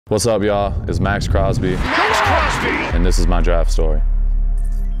What's up, y'all? It's Maxx Crosby. Maxx Crosby! And this is my draft story.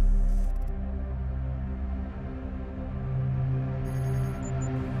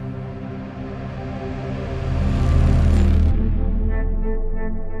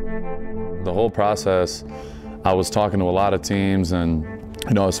 The whole process, I was talking to a lot of teams, and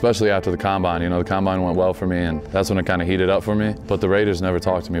especially after the combine, the combine went well for me, and that's when it kind of heated up for me. But the Raiders never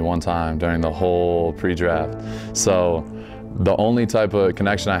talked to me one time during the whole pre-draft. So the only type of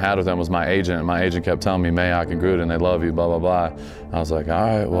connection I had with them was my agent. My agent kept telling me, Mayock and Gruden, they love you, blah, blah, blah. I was like, all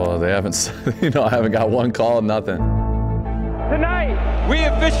right, well, they haven't, I haven't got one call, nothing. Tonight, we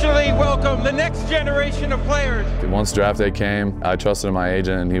officially welcome the next generation of players. Once draft day came, I trusted in my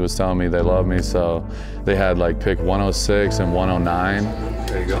agent, and he was telling me they love me, so they had like pick 106 and 109.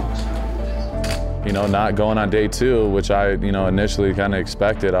 There you go. Not going on day 2, which I, initially kind of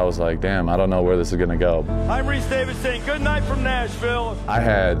expected. I was like, damn, I don't know where this is gonna go. I'm Reese Davis saying good night from Nashville. I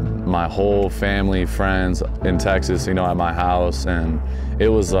had my whole family, friends in Texas, at my house, and it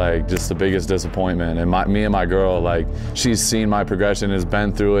was like just the biggest disappointment. And me and my girl, like, she's seen my progression, has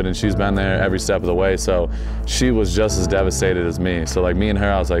been through it, and she's been there every step of the way. So she was just as devastated as me. So like me and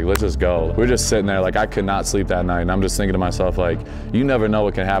her, I was like, let's just go. We're just sitting there, like, I could not sleep that night, and I'm just thinking to myself, like, you never know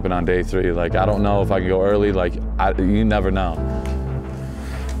what can happen on day 3. Like, I don't know if I can go early. Like, you never know.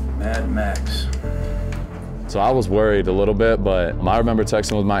 Mad Max. So I was worried a little bit, but I remember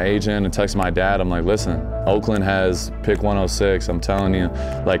texting with my agent and texting my dad. I'm like, listen, Oakland has pick 106. I'm telling you,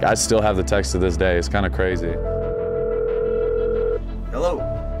 like, I still have the text to this day. It's kind of crazy. Hello.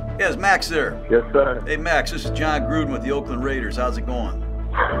 Yes, Max there. Yes, sir. Hey, Max, this is John Gruden with the Oakland Raiders. How's it going?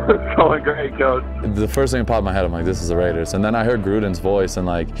 It's going great, Coach. The first thing that popped in my head, I'm like, this is the Raiders. And then I heard Gruden's voice, and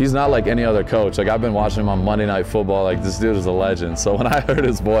like, he's not like any other coach. Like, I've been watching him on Monday Night Football. Like, this dude is a legend. So when I heard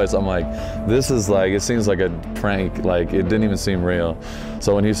his voice, I'm like, this is like, it seems like a prank. Like, it didn't even seem real.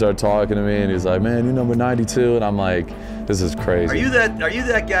 So when he started talking to me, and he's like, man, you number 92, and I'm like, this is crazy. Are you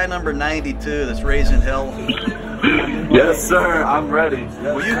that guy number 92 that's raising hell? Yes, sir. I'm ready.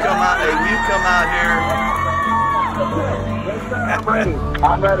 Will you come out? Hey, will you come out here? I'm ready.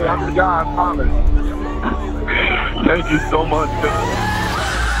 I'm ready. I'm the guy, I promise. Thank you so much.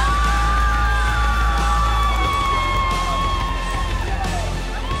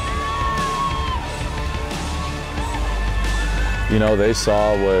 They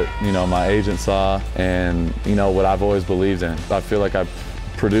saw what, my agent saw, and, what I've always believed in. I feel like I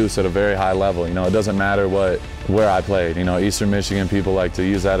produce at a very high level. It doesn't matter where I played. Eastern Michigan, people like to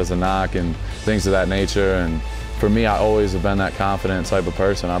use that as a knock and things of that nature. And for me, I always have been that confident type of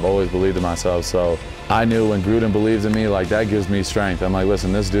person. I've always believed in myself. So I knew when Gruden believed in me, like, that gives me strength. I'm like,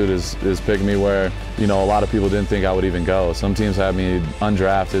 listen, this dude is picking me where, a lot of people didn't think I would even go. Some teams have me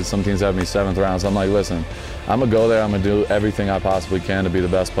undrafted. Some teams have me 7th round. So I'm like, listen, I'm gonna go there. I'm gonna do everything I possibly can to be the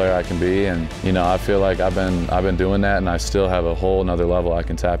best player I can be. And, I feel like I've been doing that, and I still have a whole nother level I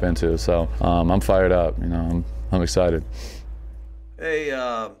can tap into. So I'm fired up. I'm excited. Hey,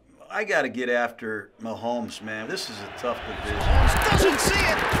 I got to get after Mahomes, man. This is a tough division. Doesn't see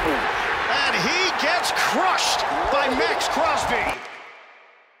it, and he gets crushed by Maxx Crosby.